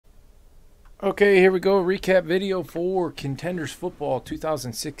Okay, here we go. Recap video for Contenders Football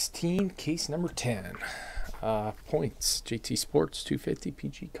 2016, case number 10. Points, JT Sports 250,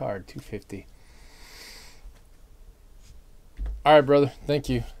 PG Card 250. All right, brother. Thank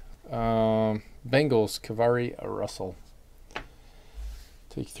you. Bengals, Kavari Russell.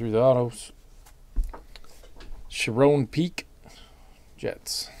 Take you through the autos. Sharon Peak,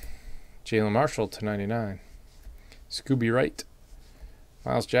 Jets. Jalen Marshall to 99. Scooby Wright,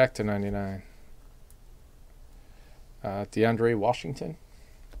 Miles Jack to 99. DeAndre Washington,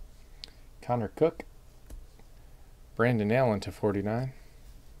 Connor Cook, Brandon Allen to 49,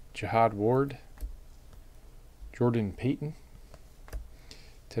 Jihad Ward, Jordan Payton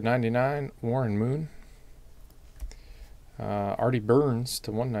to 99, Warren Moon, Artie Burns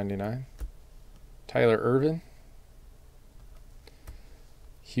to 199, Tyler Irvin,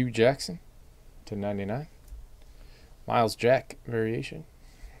 Hugh Jackson to 99, Miles Jack variation,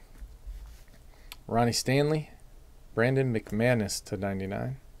 Ronnie Stanley, Brandon McManus to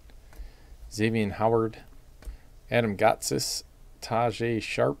 99. Xavier Howard. Adam Gotsis. Tajay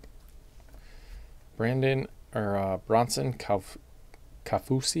Sharp. Bronson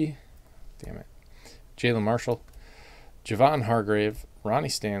Kafusi. Damn it. Jalen Marshall. Javon Hargrave. Ronnie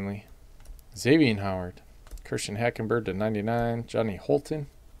Stanley. Xavier Howard. Christian Hackenberg to 99. Johnny Holton.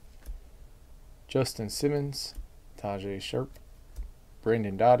 Justin Simmons. Tajay Sharp.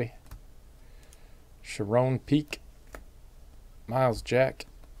 Brandon Dottie. Sharon Peak. Miles Jack,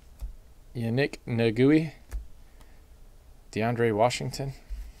 Yannick Ngui, DeAndre Washington,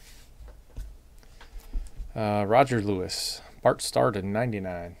 Roger Lewis, Bart Starr to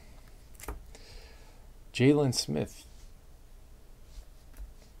 99, Jalen Smith,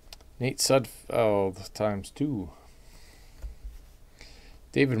 Nate Sudfeld times 2,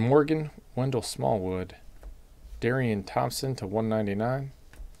 David Morgan, Wendell Smallwood, Darian Thompson to 199,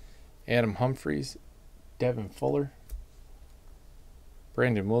 Adam Humphreys, Devin Fuller,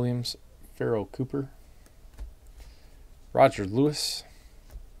 Brandon Williams, Farrell Cooper, Roger Lewis,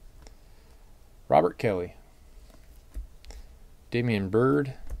 Robert Kelly, Damian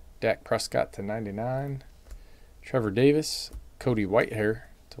Bird, Dak Prescott to 99, Trevor Davis, Cody Whitehair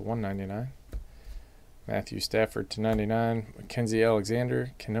to 199, Matthew Stafford to 99, Mackenzie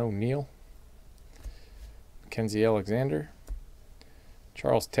Alexander, Keno Neal, Mackenzie Alexander,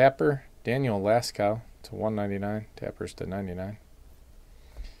 Charles Tapper, Daniel Lascow to 199, Tappers to 99.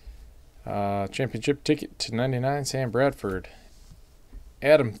 Championship ticket to 99, Sam Bradford.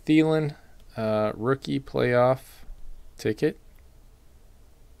 Adam Thielen, rookie playoff ticket.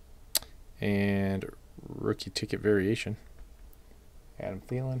 And rookie ticket variation. Adam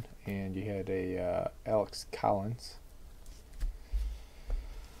Thielen. And you had a Alex Collins.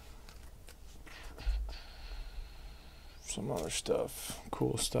 Some other stuff.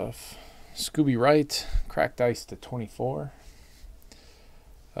 Cool stuff. Scooby Wright, cracked ice to 24.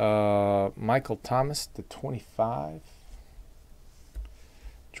 Michael Thomas to 25.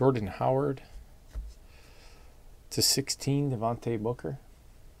 Jordan Howard to 16. Devontae Booker.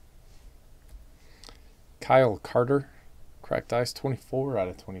 Kyle Carter, cracked ice 24 out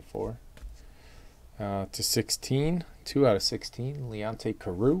of 24. To 16. 2 out of 16. Leonte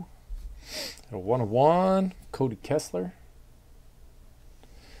Carew. A 1-of-1. Cody Kessler.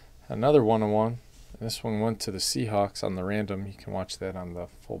 Another 1-of-1. This one went to the Seahawks on the random. You can watch that on the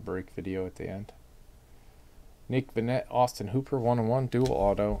full break video at the end. Nick Vannett, Austin Hooper, 1-of-1, dual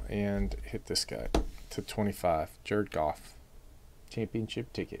auto, and hit this guy to 25. Jared Goff,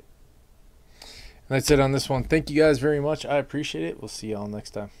 championship ticket. And that's it on this one. Thank you guys very much. I appreciate it. We'll see y'all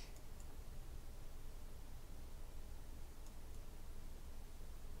next time.